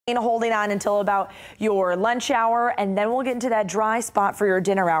Holding on until about your lunch hour, and then we'll get into that dry spot for your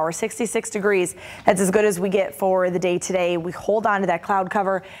dinner hour. 66 degrees. That's as good as we get for the day today. We hold on to that cloud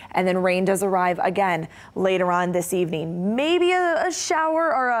cover, and then rain does arrive again later on this evening. Maybe a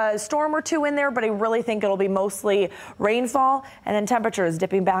shower or a storm or two in there, but I really think it'll be mostly rainfall, and then temperatures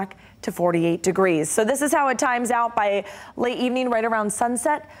dipping back to 48 degrees. So this is how it times out by late evening, right around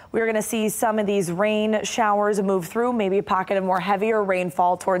sunset. We're going to see some of these rain showers move through, maybe a pocket of more heavier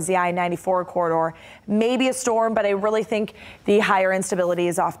rainfall towards the I-94 corridor, maybe a storm, but I really think the higher instability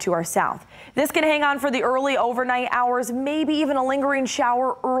is off to our south. This can hang on for the early overnight hours, maybe even a lingering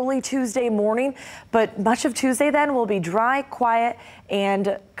shower early Tuesday morning, but much of Tuesday then will be dry, quiet,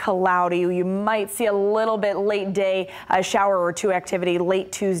 and cloudy. You might see a little bit late day, a shower or two activity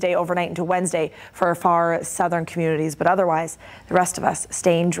late Tuesday overnight into Wednesday for our far southern communities, but otherwise the rest of us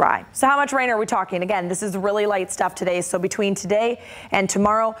staying dry. So how much rain are we talking? Again, this is really light stuff today. So between today and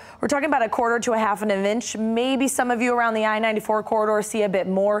tomorrow, we're talking about a quarter to a half an inch. Maybe some of you around the I-94 corridor see a bit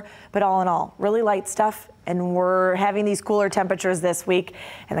more, but all in all, really light stuff. And we're having these cooler temperatures this week,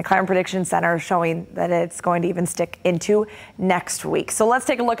 and the Climate Prediction Center is showing that it's going to even stick into next week. So let's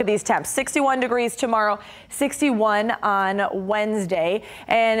take a look at these temps. 61 degrees tomorrow, 61 on Wednesday,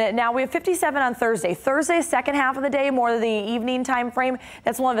 and now we have 57 on Thursday. Thursday, second half of the day, more the evening time frame.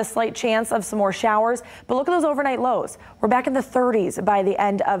 That's one of a slight chance of some more showers, but look at those overnight lows. We're back in the 30s by the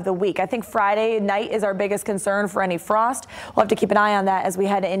end of the week. I think Friday night is our biggest concern for any frost. We'll have to keep an eye on that as we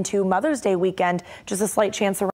head into Mother's Day weekend. Just a slight chance around